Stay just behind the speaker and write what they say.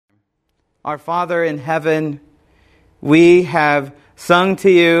Our Father in heaven, we have sung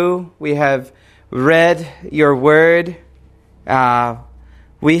to you. We have read your word.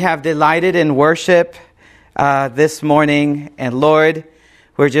 We have delighted in worship this morning. And Lord,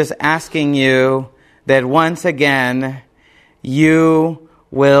 we're just asking you that once again, you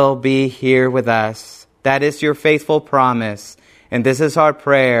will be here with us. That is your faithful promise. And this is our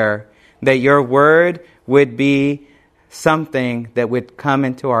prayer, that your word would be something that would come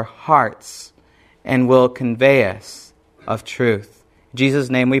into our hearts and will convey us of truth. In Jesus'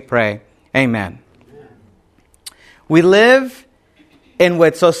 name we pray. Amen. We live in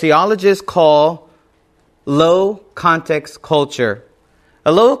what sociologists call low context culture.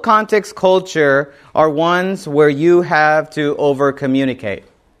 A low context culture are ones where you have to over communicate.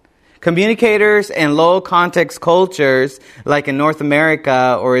 Communicators in low context cultures, like in North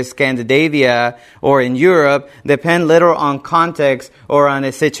America or in Scandinavia or in Europe, depend little on context or on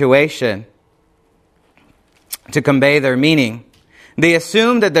a situation to convey their meaning. They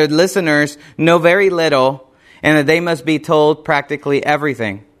assume that their listeners know very little and that they must be told practically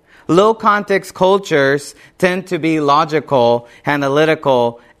everything. Low context cultures tend to be logical,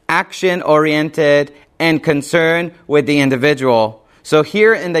 analytical, action-oriented, and concerned with the individual. So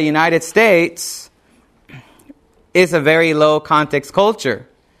here in the United States is a very low context culture.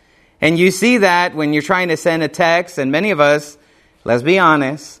 And you see that when you're trying to send a text, and many of us, let's be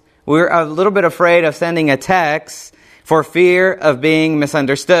honest, we're a little bit afraid of sending a text for fear of being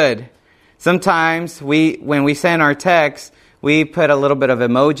misunderstood. Sometimes when we send our text, we put a little bit of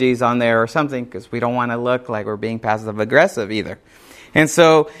emojis on there or something because we don't want to look like we're being passive aggressive either. And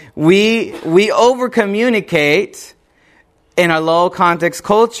so we over-communicate in a low context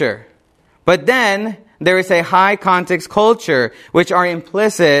culture. But then there is a high context culture, which are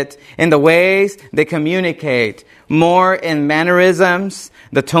implicit in the ways they communicate, more in mannerisms,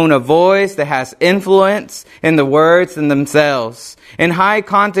 the tone of voice that has influence in the words in themselves. In high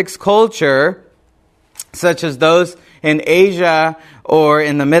context culture, such as those in Asia or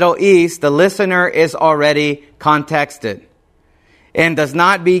in the Middle East, the listener is already contexted and does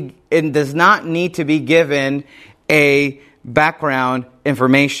not need to be given a background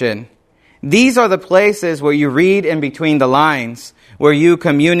information. These are the places where you read in between the lines, where you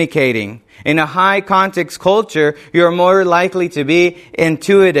communicating. In a high context culture, you're more likely to be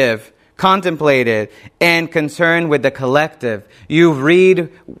intuitive, contemplative, and concerned with the collective. You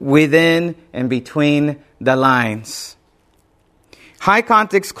read within and between the lines. High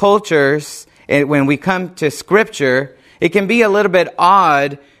context cultures, when we come to Scripture, it can be a little bit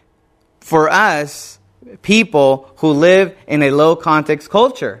odd for us people who live in a low context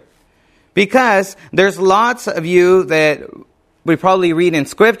culture. Because there's lots of you that we probably read in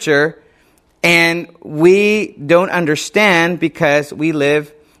Scripture and we don't understand because we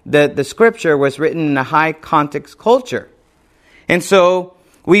live, the Scripture was written in a high context culture. And so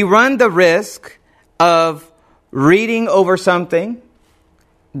we run the risk of reading over something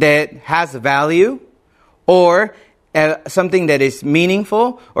that has value or something that is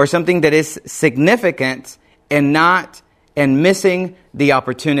meaningful or something that is significant and missing the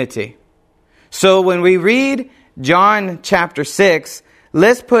opportunity. So when we read John chapter 6,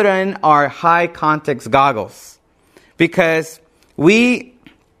 let's put in our high context goggles, because we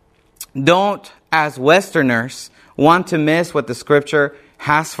don't, as Westerners, want to miss what the Scripture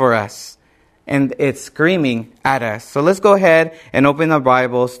has for us. And it's screaming at us. So let's go ahead and open our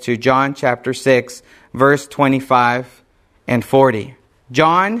Bibles to John chapter 6, verse 25 and 40.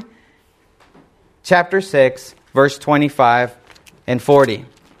 John chapter 6, verse 25 and 40.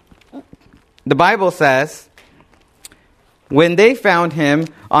 The Bible says, when they found him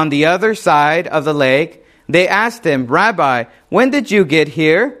on the other side of the lake, they asked him, "Rabbi, when did you get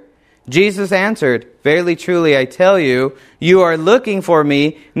here?" Jesus answered, "Verily, truly, I tell you, you are looking for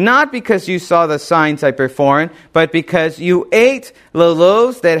me, not because you saw the signs I performed, but because you ate the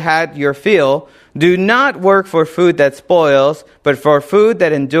loaves that had your fill. Do not work for food that spoils, but for food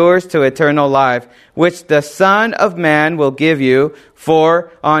that endures to eternal life, which the Son of Man will give you,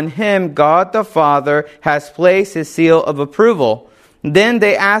 for on him God the Father has placed his seal of approval." Then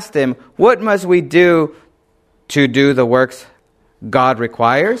they asked him, "What must we do to do the works God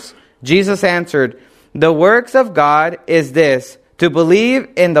requires?" Jesus answered, "The works of God is this, to believe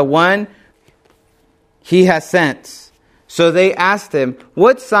in the one he has sent." So they asked him,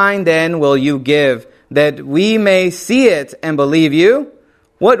 "What sign then will you give, that we may see it and believe you?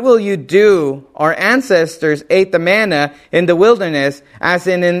 What will you do? Our ancestors ate the manna in the wilderness, as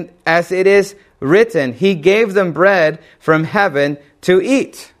it is written, He gave them bread from heaven to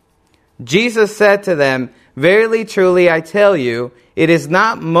eat." Jesus said to them, Verily, truly, I tell you, it is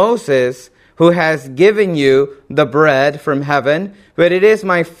not Moses who has given you the bread from heaven, but it is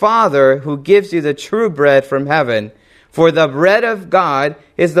my Father who gives you the true bread from heaven. For the bread of God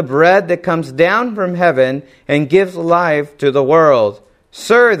is the bread that comes down from heaven and gives life to the world.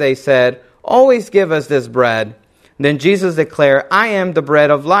 Sir, they said, always give us this bread. Then Jesus declared, I am the bread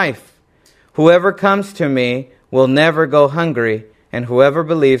of life. Whoever comes to me will never go hungry, and whoever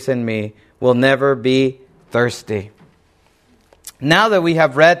believes in me will never be thirsty. Now that we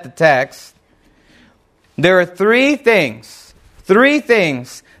have read the text, there are three things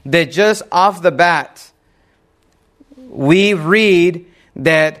that just off the bat we read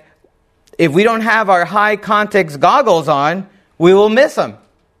that if we don't have our high context goggles on, we will miss them.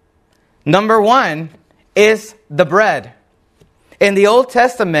 Number one is the bread. In the Old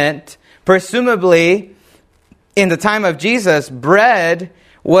Testament, presumably in the time of Jesus, bread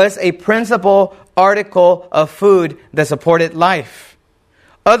was a principal article of food that supported life.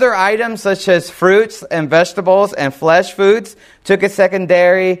 Other items such as fruits and vegetables and flesh foods took a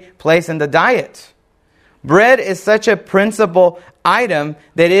secondary place in the diet. Bread is such a principal item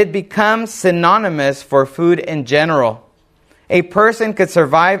that it becomes synonymous for food in general. A person could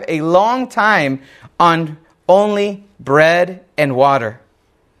survive a long time on only bread and water.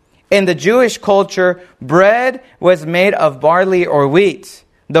 In the Jewish culture, bread was made of barley or wheat.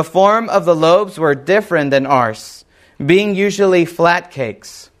 The form of the loaves were different than ours, being usually flat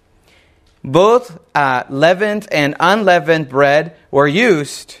cakes. Both leavened and unleavened bread were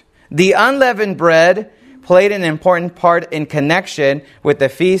used. The unleavened bread played an important part in connection with the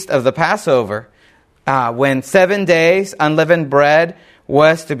feast of the Passover, when 7 days unleavened bread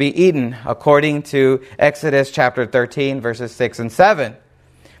was to be eaten, according to Exodus chapter 13, verses 6 and 7.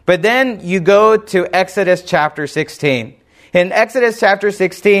 But then you go to Exodus chapter 16. In Exodus chapter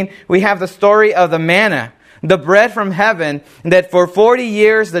 16, we have the story of the manna, the bread from heaven that for 40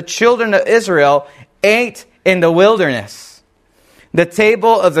 years the children of Israel ate in the wilderness. The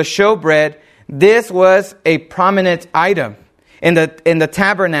table of the showbread, this was a prominent item in the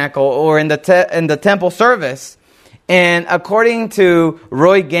tabernacle or in the temple service. And according to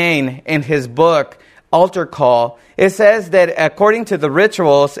Roy Gain in his book, Altar Call, it says that according to the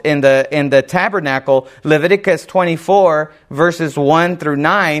rituals in the tabernacle, Leviticus 24, verses 1 through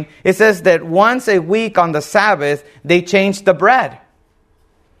 9, it says that once a week on the Sabbath, they changed the bread.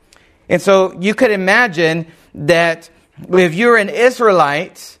 And so you could imagine that if you're an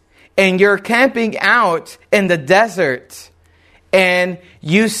Israelite and you're camping out in the desert and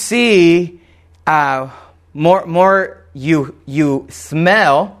you see you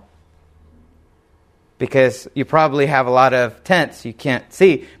smell, because you probably have a lot of tents you can't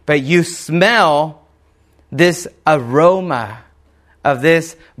see, but you smell this aroma of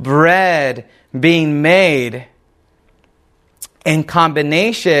this bread being made in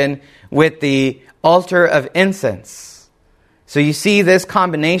combination with the altar of incense. So you see this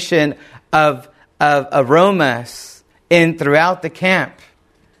combination of aromas throughout the camp.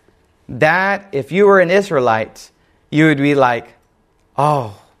 That, if you were an Israelite, you would be like,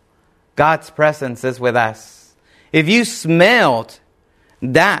 oh, God's presence is with us. If you smelled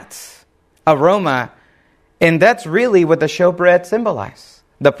that aroma, and that's really what the showbread symbolized.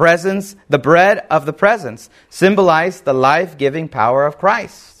 The presence, the bread of the presence, symbolized the life-giving power of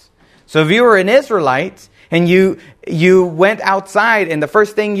Christ. So if you were an Israelite and you went outside and the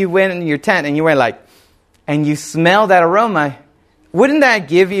first thing you went in your tent and you went like, and you smell that aroma, wouldn't that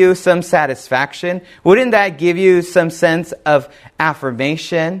give you some satisfaction? Wouldn't that give you some sense of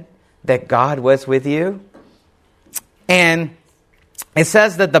affirmation that God was with you? And it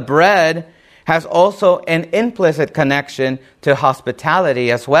says that the bread has also an implicit connection to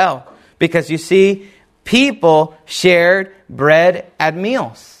hospitality as well. Because you see, people shared bread at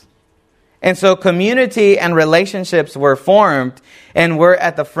meals. And so community and relationships were formed and were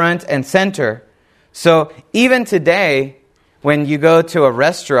at the front and center. So even today, when you go to a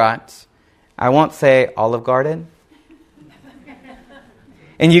restaurant, I won't say Olive Garden,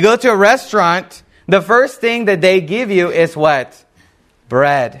 and you go to a restaurant, the first thing that they give you is what?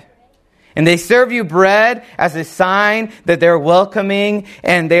 Bread. And they serve you bread as a sign that they're welcoming,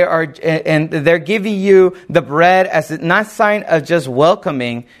 and they're giving you the bread as not a sign of just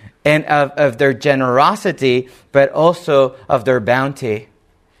welcoming and of their generosity, but also of their bounty.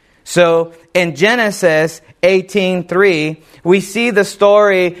 So in Genesis 18:3, we see the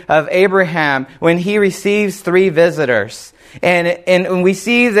story of Abraham when he receives 3 visitors. And we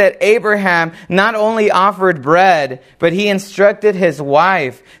see that Abraham not only offered bread, but he instructed his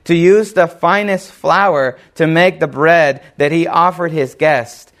wife to use the finest flour to make the bread that he offered his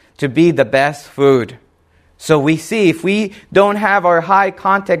guests to be the best food. So we see, if we don't have our high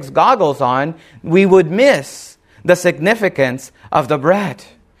context goggles on, we would miss the significance of the bread.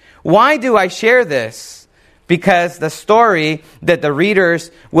 Why do I share this? Because the story that the readers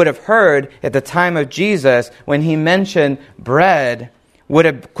would have heard at the time of Jesus when he mentioned bread would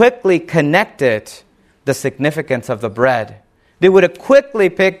have quickly connected the significance of the bread. They would have quickly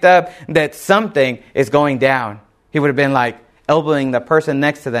picked up that something is going down. He would have been like elbowing the person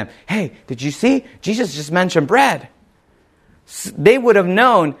next to them. Hey, did you see? Jesus just mentioned bread. They would have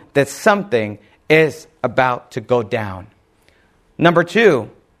known that something is about to go down. Number 2,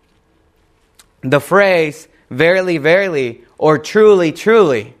 the phrase, verily, verily, or truly,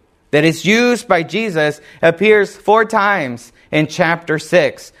 truly, that is used by Jesus appears 4 times in chapter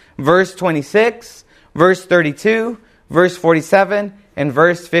 6. Verse 26, verse 32, verse 47, and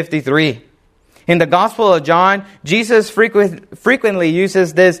verse 53. In the Gospel of John, Jesus frequently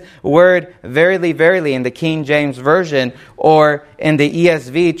uses this word, verily, verily, in the King James Version, or in the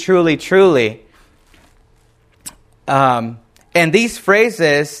ESV, truly, truly. And these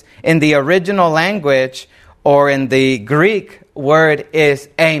phrases in the original language or in the Greek word is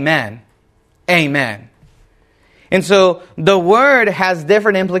amen. Amen. And so the word has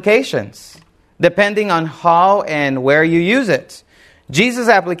different implications depending on how and where you use it. Jesus'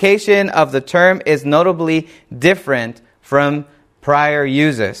 application of the term is notably different from prior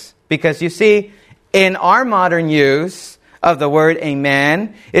uses. Because you see, in our modern use of the word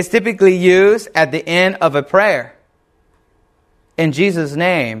amen, it's typically used at the end of a prayer. In Jesus'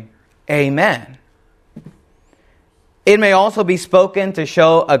 name, amen. It may also be spoken to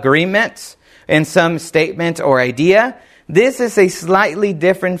show agreement in some statement or idea. This is a slightly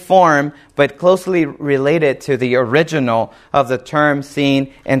different form, but closely related to the original of the term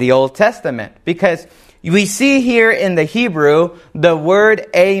seen in the Old Testament. Because we see here in the Hebrew, the word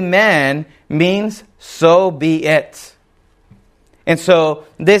amen means so be it. And so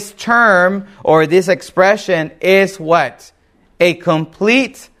this term or this expression is what? A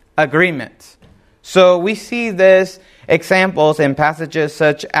complete agreement. So we see this examples in passages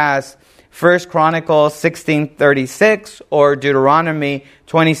such as 1 Chronicles 16:36 or Deuteronomy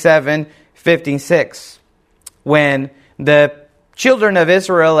 27:56, when the children of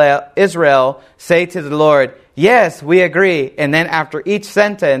Israel say to the Lord, yes, we agree. And then after each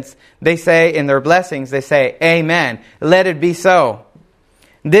sentence, they say in their blessings, they say, amen, let it be so.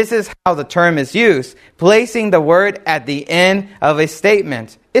 This is how the term is used, placing the word at the end of a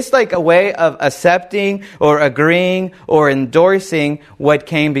statement. It's like a way of accepting or agreeing or endorsing what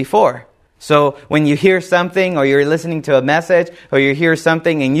came before. So when you hear something or you're listening to a message or you hear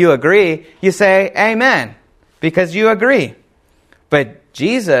something and you agree, you say amen because you agree. But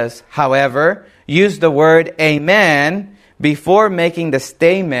Jesus, however, used the word amen before making the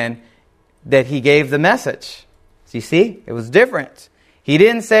statement that he gave the message. So you see, it was different. He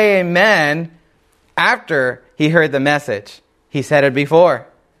didn't say amen after he heard the message. He said it before.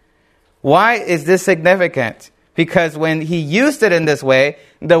 Why is this significant? Because when he used it in this way,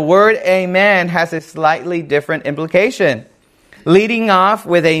 the word amen has a slightly different implication. Leading off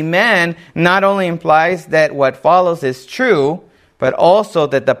with amen not only implies that what follows is true, but also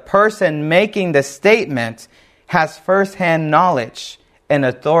that the person making the statement has first-hand knowledge and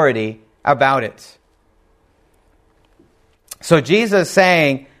authority about it. So Jesus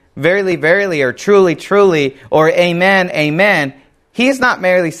saying, verily, verily, or truly, truly, or amen, amen, he's not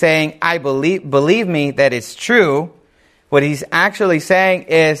merely saying, I believe me that it's true. What he's actually saying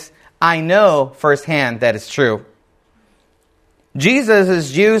is, I know firsthand that it's true.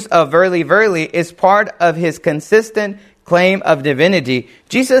 Jesus' use of verily, verily is part of his consistent claim of divinity.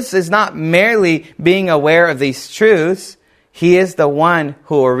 Jesus is not merely being aware of these truths. He is the one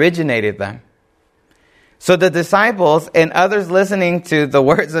who originated them. So the disciples and others listening to the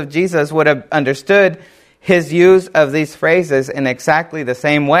words of Jesus would have understood his use of these phrases in exactly the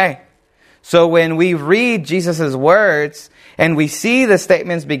same way. So when we read Jesus' words and we see the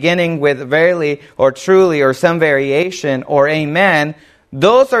statements beginning with verily or truly or some variation or amen,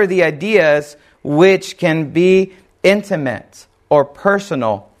 those are the ideas which can be intimate or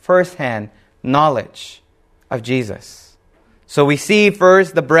personal, first-hand knowledge of Jesus. So we see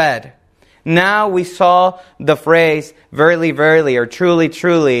first the bread. Now we saw the phrase verily, verily, or truly,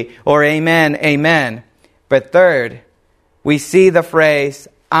 truly, or amen, amen. But third, we see the phrase,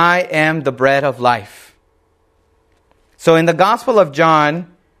 I am the bread of life. So in the Gospel of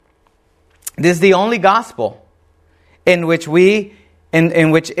John, this is the only gospel in which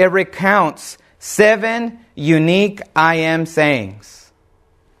it recounts 7 unique I am sayings.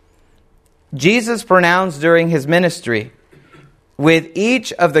 Jesus pronounced during his ministry, with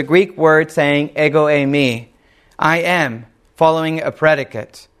each of the Greek words saying ego eimi, I am, following a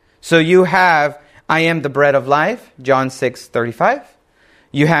predicate. So you have, I am the bread of life, John 6:35.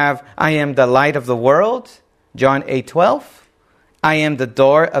 You have, I am the light of the world, John 8:12. I am the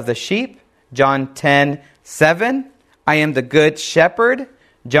door of the sheep, John 10:7. I am the good shepherd,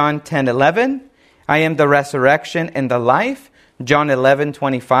 John 10:11. I am the resurrection and the life, John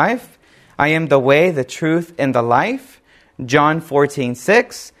 11:25. I am the way, the truth, and the life, John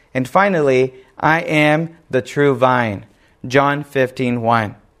 14:6. And finally, I am the true vine, John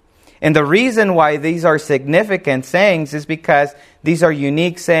 15:1. And the reason why these are significant sayings is because these are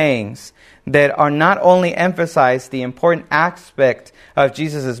unique sayings that are not only emphasize the important aspect of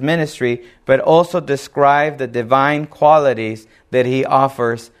Jesus' ministry, but also describe the divine qualities that he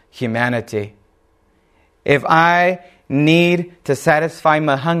offers humanity. If I need to satisfy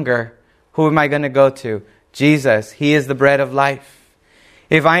my hunger, who am I going to go to? Jesus. He is the bread of life.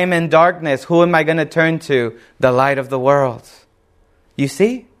 If I am in darkness, who am I going to turn to? The light of the world. You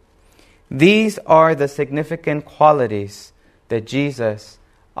see? These are the significant qualities that Jesus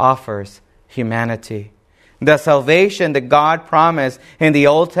offers humanity. The salvation that God promised in the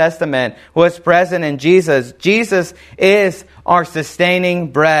Old Testament was present in Jesus. Jesus is our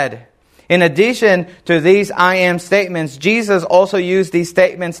sustaining bread. In addition to these I am statements, Jesus also used these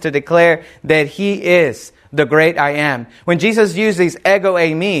statements to declare that he is the great I am. When Jesus used these ego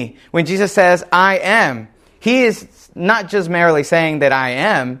eimi, when Jesus says I am, he is not just merely saying that I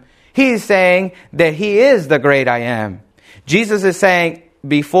am, he is saying that he is the great I am. Jesus is saying,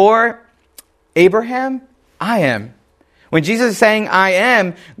 before Abraham, I am. When Jesus is saying I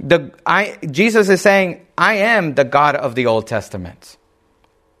am, Jesus is saying I am the God of the Old Testament.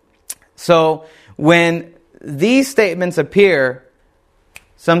 So when these statements appear,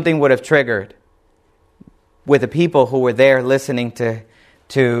 something would have triggered with the people who were there listening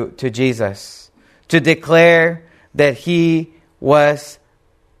to Jesus, to declare that he was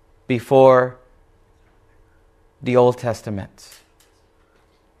before the Old Testament.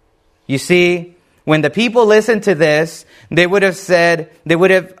 You see, when the people listened to this, they would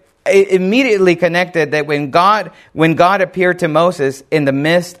have immediately connected that when God appeared to Moses in the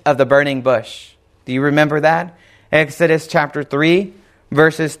midst of the burning bush. Do you remember that? Exodus chapter 3,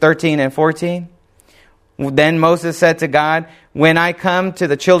 verses 13 and 14. Then Moses said to God, when I come to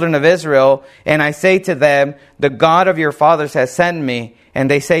the children of Israel and I say to them, the God of your fathers has sent me, and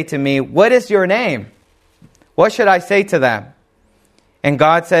they say to me, what is your name? What should I say to them? And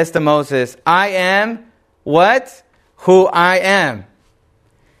God says to Moses, I am what? Who I am.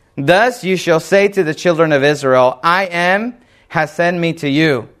 Thus you shall say to the children of Israel, I am has sent me to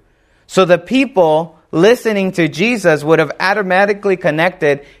you. So the people listening to Jesus would have automatically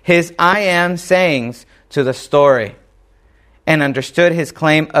connected his I am sayings to the story and understood his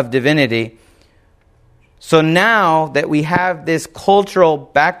claim of divinity. So now that we have this cultural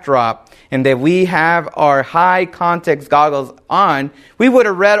backdrop and that we have our high context goggles on, we would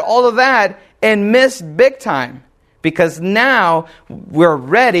have read all of that and missed big time. Because now we're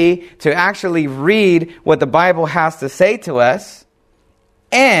ready to actually read what the Bible has to say to us.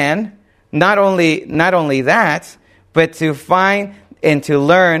 And not only that, but to find and to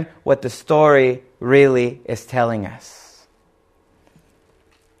learn what the story really is telling us.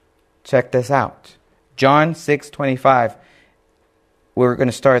 Check this out. John 6:25. We're going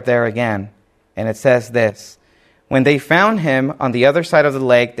to start there again. And it says this. When they found him on the other side of the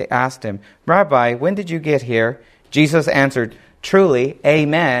lake, they asked him, Rabbi, when did you get here? Jesus answered, truly,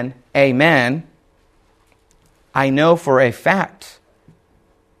 amen, amen. I know for a fact,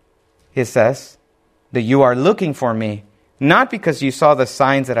 he says, that you are looking for me, not because you saw the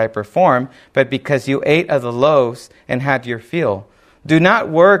signs that I performed, but because you ate of the loaves and had your fill. Do not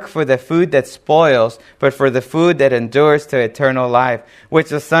work for the food that spoils, but for the food that endures to eternal life, which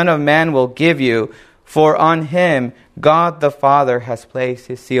the Son of Man will give you. For on him, God the Father has placed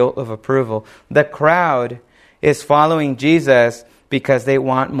his seal of approval. The crowd is following Jesus because they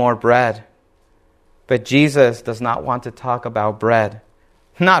want more bread. But Jesus does not want to talk about bread.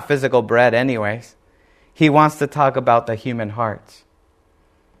 Not physical bread anyways. He wants to talk about the human heart.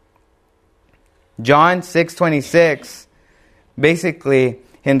 John 6:26, basically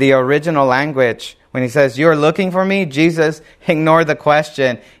in the original language, when he says, you're looking for me, Jesus ignored the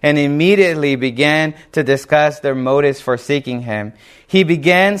question and immediately began to discuss their motives for seeking him. He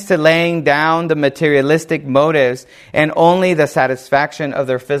begins to laying down the materialistic motives and only the satisfaction of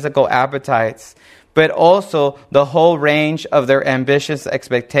their physical appetites, but also the whole range of their ambitious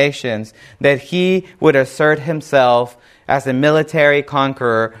expectations that he would assert himself as a military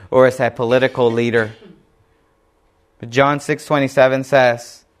conqueror or as a political leader. But John 6:27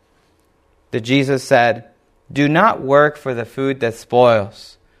 says that Jesus said, do not work for the food that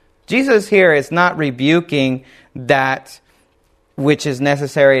spoils. Jesus here is not rebuking that which is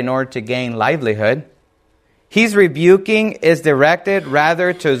necessary in order to gain livelihood. He's rebuking is directed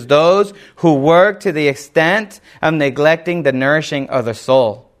rather to those who work to the extent of neglecting the nourishing of the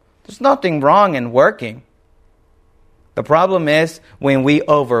soul. There's nothing wrong in working. The problem is when we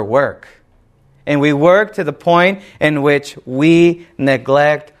overwork. And we work to the point in which we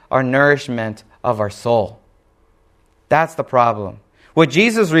neglect our nourishment of our soul. That's the problem. What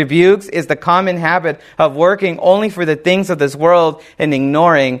Jesus rebukes is the common habit of working only for the things of this world and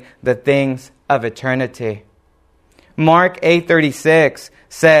ignoring the things of eternity. Mark 8:36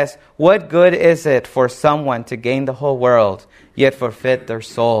 says, "What good is it for someone to gain the whole world, yet forfeit their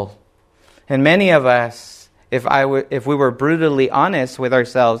soul?" And many of us, if we were brutally honest with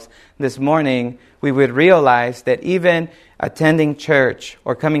ourselves this morning, we would realize that even attending church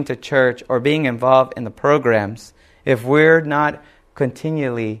or coming to church or being involved in the programs, if we're not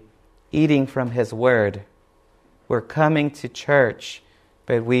continually eating from His Word, we're coming to church,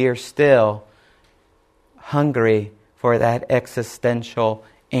 but we are still hungry for that existential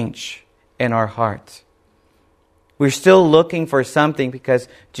inch in our heart. We're still looking for something because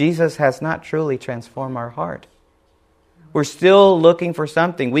Jesus has not truly transformed our heart. We're still looking for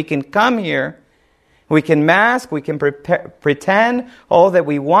something. We can come here, we can mask, we can pretend all that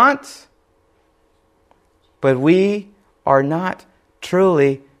we want, but we are not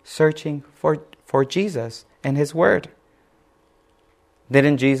truly searching for Jesus and His Word.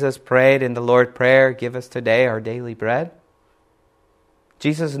 Didn't Jesus pray in the Lord's Prayer, "Give us today our daily bread"?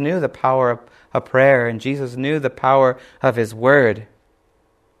 Jesus knew the power of prayer, and Jesus knew the power of His Word.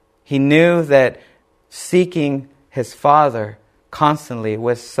 He knew that seeking His Father constantly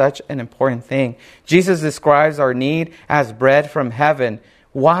was such an important thing. Jesus describes our need as bread from heaven.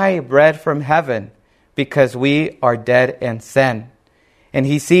 Why bread from heaven? Because we are dead in sin. And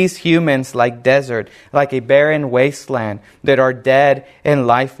He sees humans like desert, like a barren wasteland that are dead and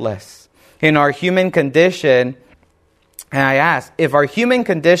lifeless. In our human condition, and I ask, if our human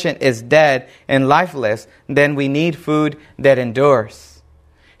condition is dead and lifeless, then we need food that endures.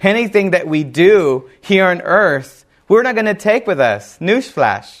 Anything that we do here on earth, we're not going to take with us.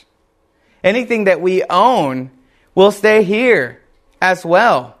 Newsflash. Anything that we own will stay here as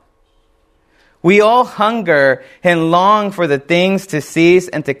well. We all hunger and long for the things to seize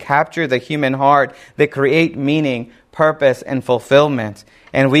and to capture the human heart that create meaning, purpose, and fulfillment.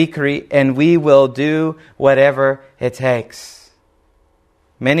 And we will do whatever it takes.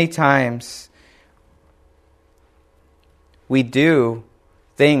 Many times we do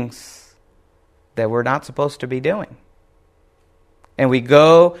things that we're not supposed to be doing. And we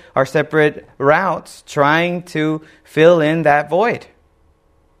go our separate routes trying to fill in that void.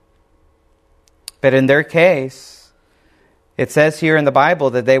 But in their case, it says here in the Bible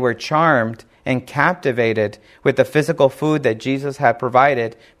that they were charmed and captivated with the physical food that Jesus had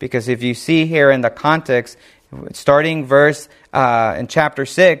provided. Because if you see here in the context, starting verse in chapter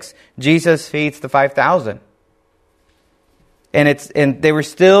 6, Jesus feeds the 5,000. And they were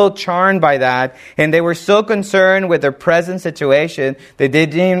still charmed by that, and they were so concerned with their present situation that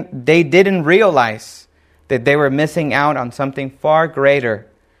they didn't realize that they were missing out on something far greater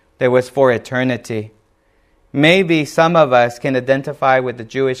that was for eternity. Maybe some of us can identify with the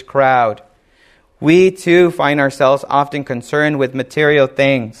Jewish crowd. We too find ourselves often concerned with material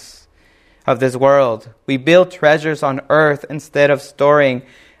things of this world. We build treasures on earth instead of storing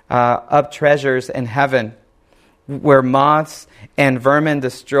up treasures in heaven, where moths and vermin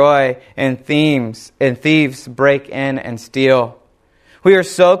destroy and thieves break in and steal. We are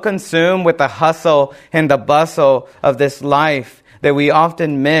so consumed with the hustle and the bustle of this life that we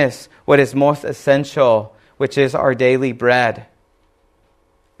often miss what is most essential, which is our daily bread.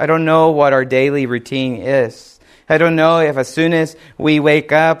 I don't know what our daily routine is. I don't know if as soon as we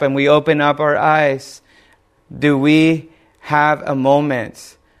wake up and we open up our eyes, do we have a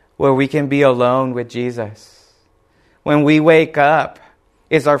moment where we can be alone with Jesus. When we wake up,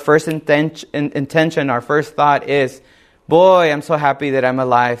 is our first intention, our first thought is, boy, I'm so happy that I'm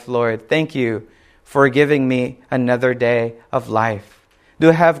alive, Lord. Thank you for giving me another day of life. Do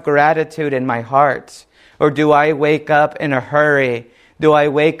I have gratitude in my heart? Or do I wake up in a hurry? Do I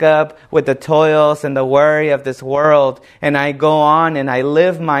wake up with the toils and the worry of this world, and I go on and I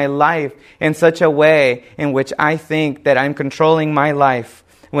live my life in such a way in which I think that I'm controlling my life,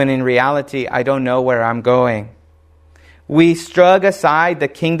 when in reality I don't know where I'm going? We shrug aside the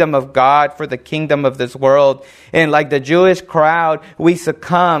kingdom of God for the kingdom of this world. And like the Jewish crowd, we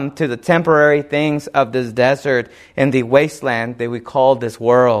succumb to the temporary things of this desert and the wasteland that we call this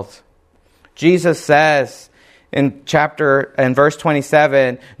world. Jesus says in verse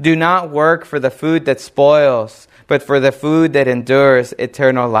 27, do not work for the food that spoils, but for the food that endures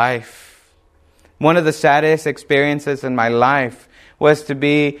eternal life. One of the saddest experiences in my life was to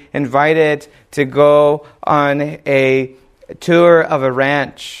be invited to go on a tour of a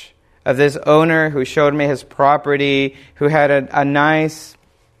ranch of this owner who showed me his property, who had a nice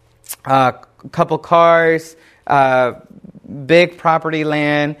couple cars, big property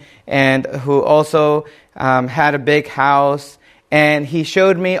land, and who also had a big house. And he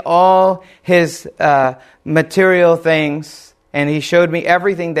showed me all his material things, and he showed me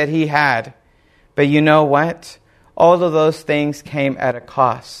everything that he had. But you know what? All of those things came at a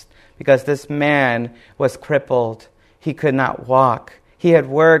cost, because this man was crippled. He could not walk. He had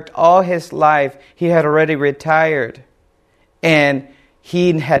worked all his life. He had already retired. And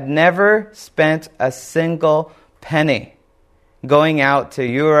he had never spent a single penny going out to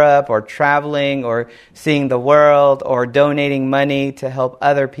Europe or traveling or seeing the world or donating money to help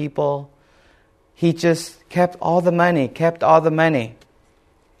other people. He just kept all the money.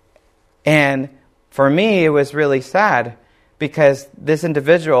 And for me, it was really sad, because this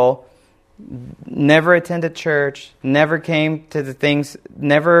individual never attended church, never came to the things,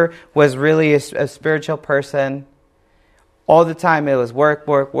 never was really a spiritual person. All the time it was work,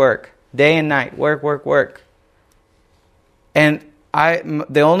 work, work. Day and night, work, work, work. And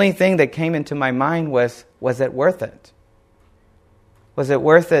the only thing that came into my mind was it worth it? Was it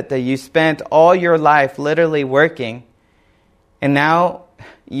worth it that you spent all your life literally working, and now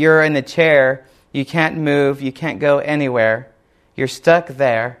you're in a chair, you can't move, you can't go anywhere, you're stuck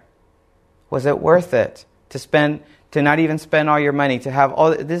there? Was it worth it to not even spend all your money, to have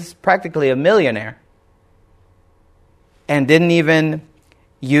all this is practically a millionaire, and didn't even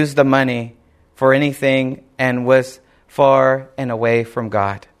use the money for anything and was far and away from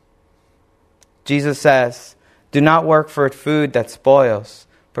God? Jesus says, do not work for food that spoils,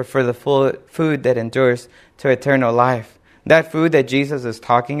 but for the food that endures to eternal life. That food that Jesus is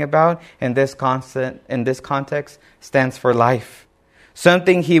talking about in this context stands for life.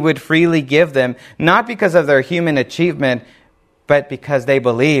 Something he would freely give them, not because of their human achievement, but because they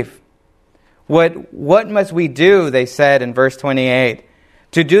believe. What must we do, they said in verse 28,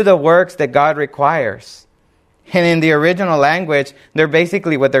 to do the works that God requires? And in the original language,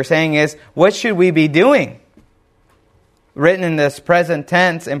 what they're saying is, what should we be doing? Written in this present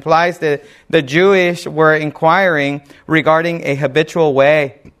tense implies that the Jewish were inquiring regarding a habitual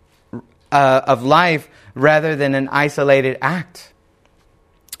way of life rather than an isolated act.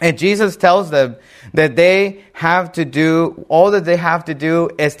 And Jesus tells them that all that they have to do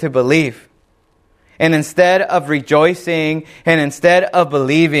is to believe. And instead of rejoicing and instead of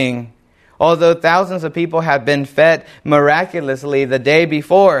believing, although thousands of people had been fed miraculously the day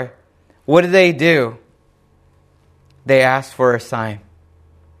before, what do? They asked for a sign.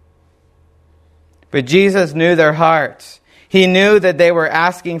 But Jesus knew their hearts. He knew that they were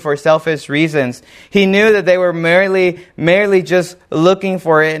asking for selfish reasons. He knew that they were merely just looking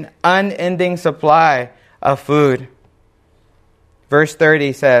for an unending supply of food. Verse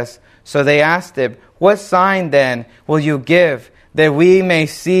 30 says, so they asked him, what sign then will you give that we may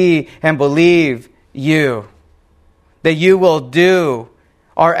see and believe you? That you will do.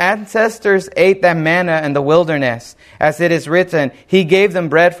 Our ancestors ate that manna in the wilderness. As it is written, he gave them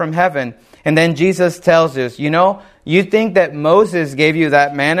bread from heaven. And then Jesus tells us, you think that Moses gave you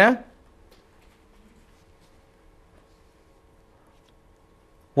that manna?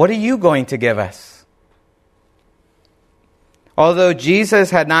 What are you going to give us? Although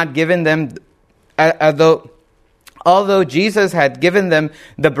Jesus had given them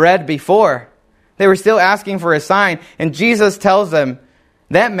the bread before, they were still asking for a sign. And Jesus tells them,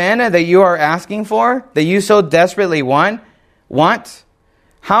 that manna that you are asking for, that you so desperately want,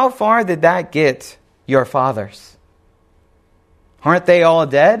 how far did that get your fathers? Aren't they all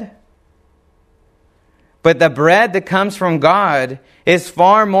dead? But the bread that comes from God is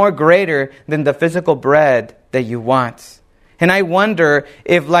far more greater than the physical bread that you want. And I wonder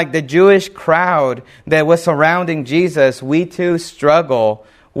if, like the Jewish crowd that was surrounding Jesus, we too struggle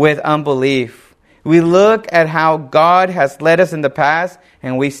with unbelief. We look at how God has led us in the past,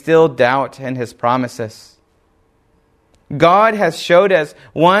 and we still doubt in his promises. God has showed us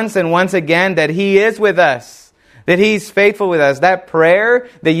once and once again that he is with us, that he's faithful with us. That prayer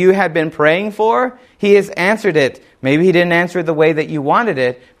that you had been praying for, he has answered it. Maybe he didn't answer it the way that you wanted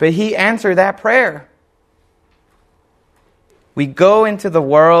it, but he answered that prayer. We go into the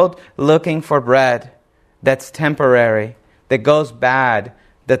world looking for bread that's temporary, that goes bad,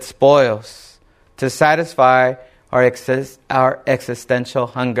 that spoils, to satisfy our existential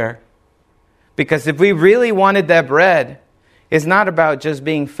hunger. Because if we really wanted that bread, it's not about just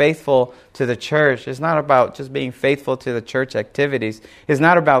being faithful to the church. It's not about just being faithful to the church activities. It's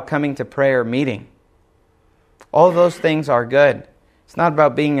not about coming to prayer meeting. All those things are good. It's not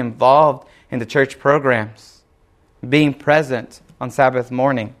about being involved in the church programs, being present on Sabbath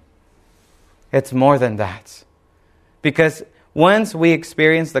morning. It's more than that. Because once we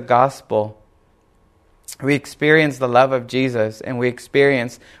experience the gospel, we experience the love of Jesus, and we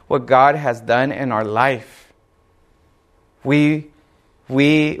experience what God has done in our life, we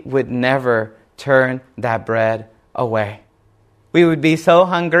would never turn that bread away. We would be so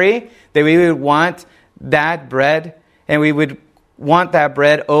hungry that we would want that bread, and we would want that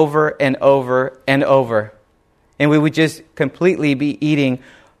bread over and over and over. And we would just completely be eating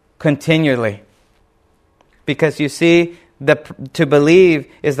continually. Because you see, to believe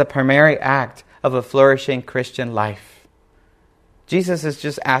is the primary act of a flourishing Christian life. Jesus is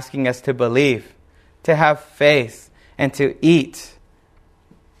just asking us to believe, to have faith, and to eat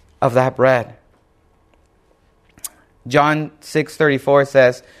of that bread. John 6:34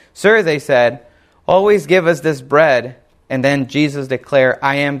 says, "Sir," they said, "always give us this bread." And then Jesus declared,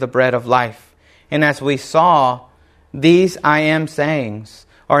 "I am the bread of life." And as we saw, these I am sayings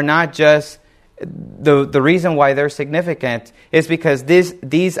are not just the reason why they're significant is because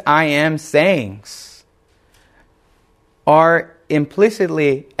these I am sayings are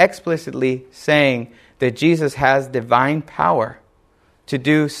implicitly, explicitly saying that Jesus has divine power to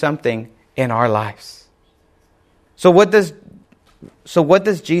do something in our lives. So what does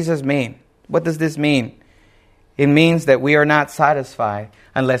Jesus mean? What does this mean? It means that we are not satisfied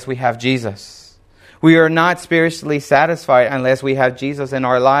unless we have Jesus. We are not spiritually satisfied unless we have Jesus in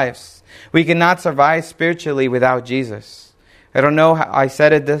our lives. We cannot survive spiritually without Jesus. I don't know how, I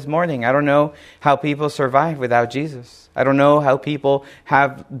said it this morning. I don't know how people survive without Jesus. I don't know how people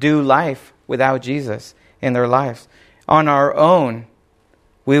do life without Jesus in their lives. On our own,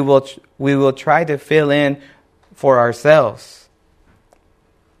 we will try to fill in for ourselves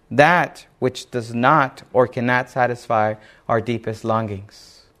that which does not or cannot satisfy our deepest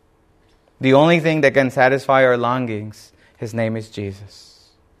longings. The only thing that can satisfy our longings, His name is Jesus.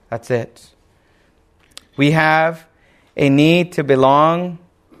 That's it. We have a need to belong,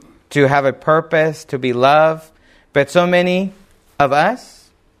 to have a purpose, to be loved. But so many of us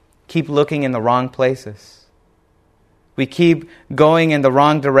keep looking in the wrong places. We keep going in the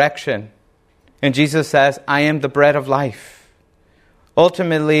wrong direction. And Jesus says, "I am the bread of life."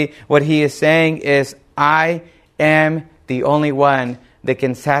 Ultimately, what He is saying is, I am the only one that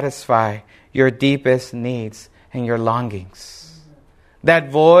can satisfy your deepest needs and your longings. That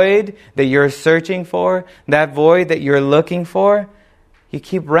void that you're searching for, that void that you're looking for, you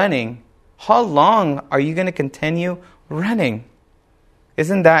keep running. How long are you going to continue running?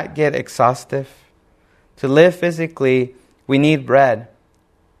 Isn't that get exhaustive? To live physically, we need bread.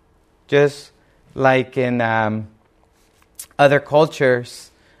 Just like in other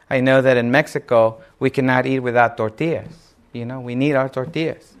cultures, I know that in Mexico, we cannot eat without tortillas. We need our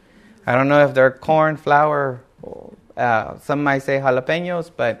tortillas. I don't know if they're corn, flour, some might say jalapenos,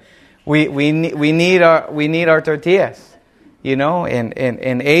 but we need our tortillas.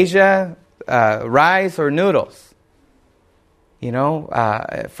 In Asia, rice or noodles.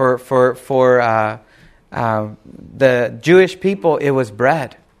 For the Jewish people, it was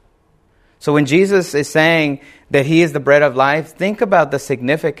bread. So when Jesus is saying that He is the bread of life, think about the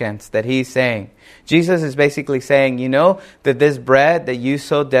significance that He's saying. Jesus is basically saying, that this bread that you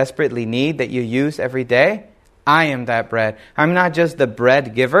so desperately need, that you use every day, I am that bread. I'm not just the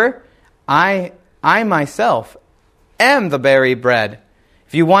bread giver. I myself am the very bread.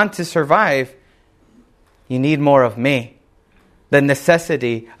 If you want to survive, you need more of me. The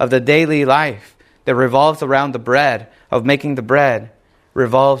necessity of the daily life that revolves around the bread, of making the bread,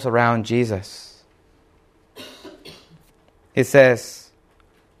 revolves around Jesus. It says,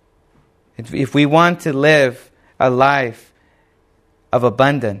 if we want to live a life of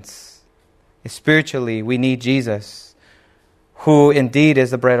abundance, spiritually, we need Jesus, who indeed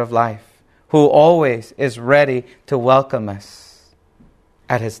is the bread of life, who always is ready to welcome us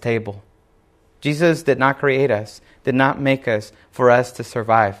at His table. Jesus did not create us, did not make us for us to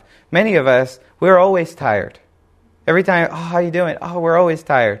survive. Many of us, we're always tired. Every time, how are you doing? We're always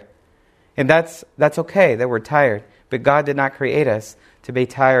tired. And that's okay that we're tired. But God did not create us to be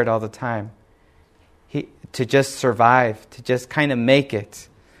tired all the time. To just survive, to just kind of make it.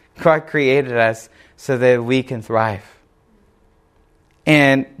 God created us so that we can thrive.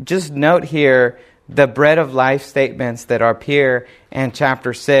 And just note here the bread of life statements that appear in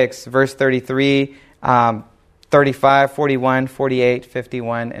chapter 6, verse 33, 35, 41, 48,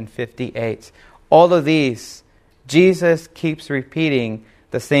 51, and 58. all of these, Jesus keeps repeating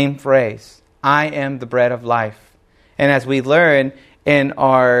the same phrase, I am the bread of life. And as we learn in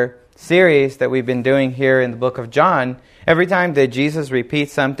our series that we've been doing here in the book of John, every time that Jesus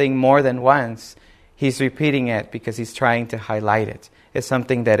repeats something more than once, he's repeating it because he's trying to highlight it. It's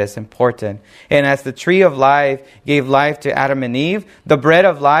something that is important. And as the tree of life gave life to Adam and Eve, the bread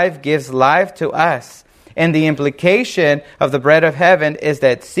of life gives life to us. And the implication of the bread of heaven is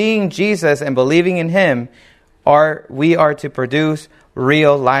that seeing Jesus and believing in him, we are to produce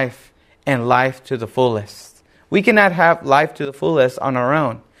real life and life to the fullest. We cannot have life to the fullest on our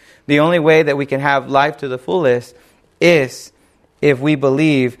own. The only way that we can have life to the fullest is if we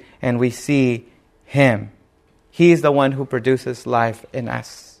believe and we see him. He is the one who produces life in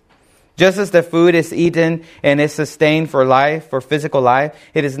us. Just as the food is eaten and is sustained for life, for physical life,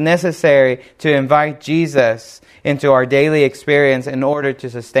 it is necessary to invite Jesus into our daily experience in order to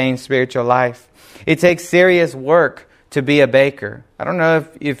sustain spiritual life. It takes serious work to be a baker. I don't know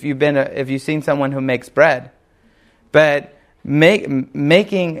if you've seen someone who makes bread, but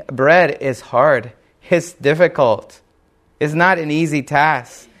making bread is hard. It's difficult. It's not an easy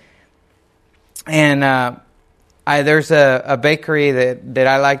task. And there's a bakery that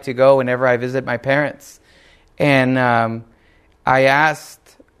I like to go whenever I visit my parents. And I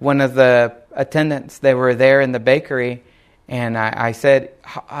asked one of the attendants that were there in the bakery, and I said,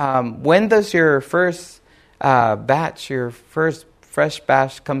 when does your first fresh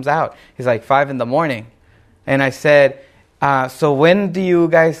batch comes out? He's like, 5 a.m. And I said, so when do you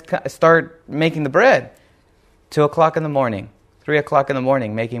guys start making the bread? 2 o'clock in the morning, 3 o'clock in the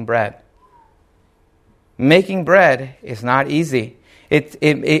morning, making bread. Making bread is not easy.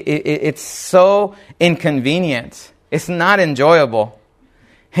 It's so inconvenient. It's not enjoyable.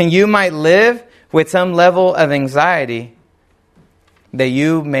 And you might live with some level of anxiety that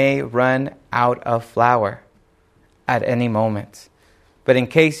you may run out of flour at any moment. But in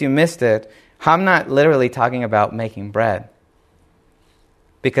case you missed it, I'm not literally talking about making bread.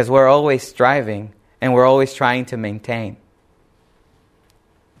 Because we're always striving and we're always trying to maintain.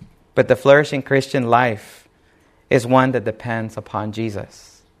 But the flourishing Christian life is one that depends upon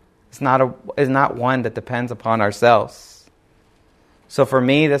Jesus. It's not one that depends upon ourselves. So for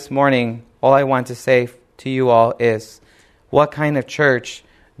me this morning, all I want to say to you all is, what kind of church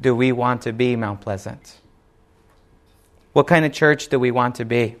do we want to be, Mount Pleasant? What kind of church do we want to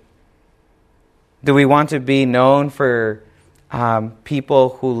be? Do we want to be known for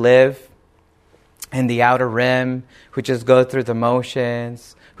people who live in the outer rim, who just go through the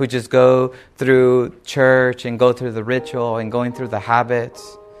motions, who just go through church and go through the ritual and going through the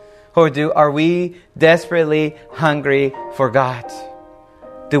habits? Or are we desperately hungry for God?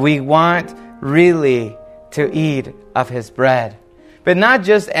 Do we want really to eat of his bread? But not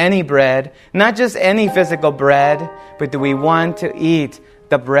just any bread, not just any physical bread, but do we want to eat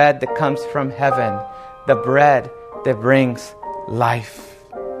the bread that comes from heaven, the bread that brings life?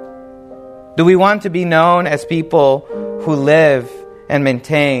 Do we want to be known as people who live and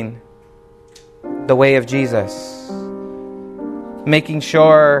maintain the way of Jesus, making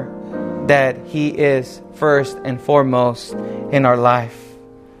sure that he is first and foremost in our life?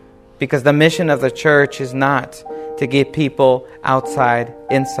 Because the mission of the church is not to get people outside,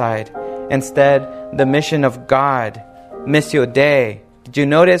 inside. Instead, the mission of God, Missio Dei. Did you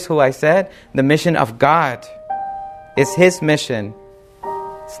notice who I said? The mission of God is his mission.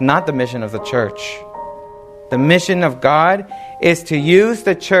 It's not the mission of the church. The mission of God is to use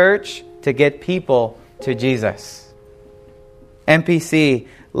the church to get people to Jesus. MPC,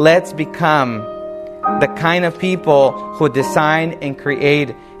 let's become the kind of people who design and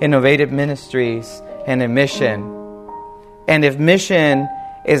create innovative ministries and a mission. And if mission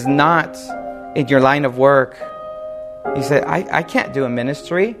is not in your line of work, you say, I can't do a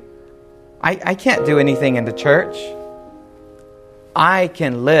ministry. I can't do anything in the church. I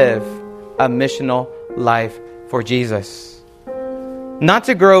can live a missional life for Jesus. Not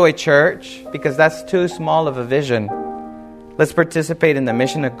to grow a church, because that's too small of a vision. Let's participate in the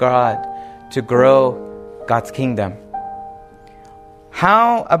mission of God to grow God's kingdom.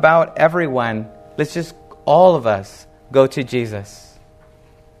 How about everyone? Let's just, all of us, go to Jesus.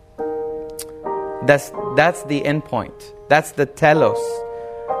 That's the end point. That's the telos.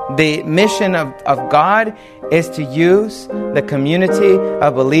 The mission of God is to use the community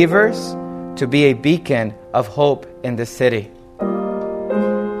of believers to be a beacon of hope in the city.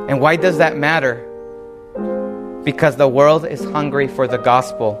 And why does that matter? Because the world is hungry for the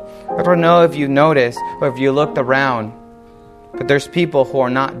gospel. I don't know if you noticed or if you looked around, but there's people who are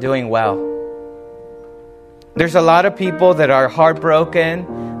not doing well. There's a lot of people that are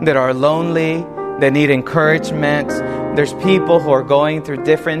heartbroken, that are lonely, that need encouragement. There's people who are going through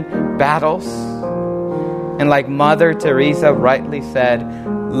different battles. And like Mother Teresa rightly said,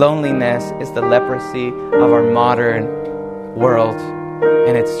 loneliness is the leprosy of our modern world.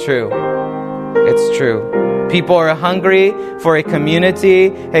 And it's true. It's true. People are hungry for a community,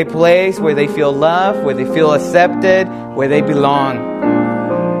 a place where they feel loved, where they feel accepted, where they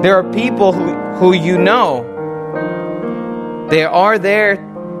belong. There are people who you know, they are there,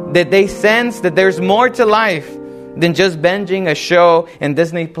 that they sense that there's more to life than just binging a show in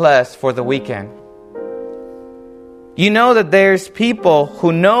Disney Plus for the weekend. You know that there's people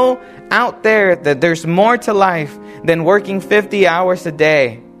who know out there that there's more to life than working 50 hours a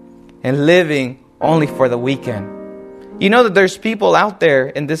day and living only for the weekend. You know that there's people out there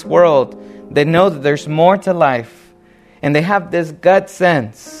in this world that know that there's more to life, and they have this gut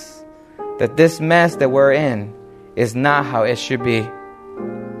sense that this mess that we're in is not how it should be.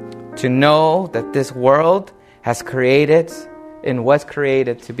 To know that this world has created and was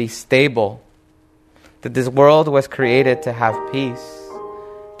created to be stable. That this world was created to have peace,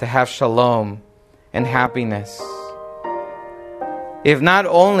 to have shalom and happiness. If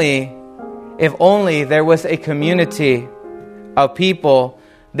only there was a community of people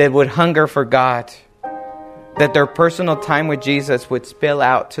that would hunger for God, that their personal time with Jesus would spill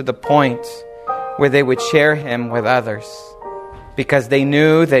out to the point where they would share Him with others, because they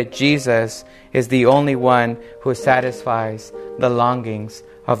knew that Jesus is the only one who satisfies the longings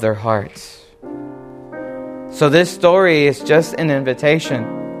of their hearts. So this story is just an invitation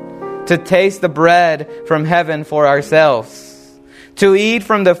to taste the bread from heaven for ourselves, to eat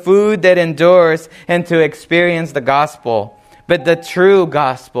from the food that endures, and to experience the gospel, but the true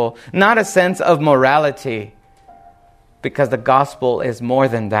gospel, not a sense of morality, because the gospel is more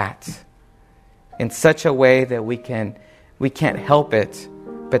than that, in such a way that we can't help it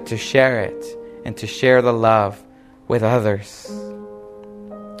but to share it and to share the love with others.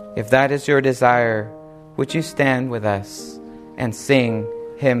 If that is your desire, would you stand with us and sing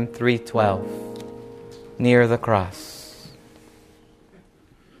hymn 312, Near the Cross?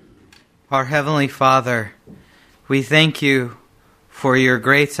 Our Heavenly Father, we thank you for your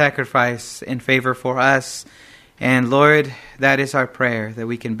great sacrifice in favor for us. And Lord, that is our prayer, that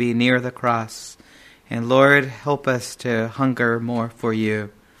we can be near the cross. And Lord, help us to hunger more for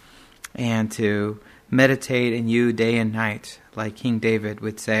you and to meditate in you day and night, like King David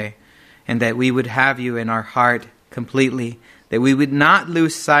would say. And that we would have you in our heart completely. That we would not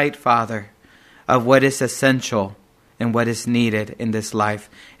lose sight, Father, of what is essential and what is needed in this life.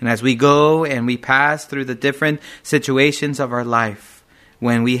 And as we go and we pass through the different situations of our life,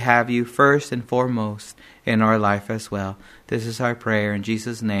 when we have you first and foremost in our life as well. This is our prayer in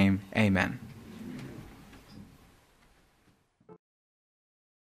Jesus' name. Amen.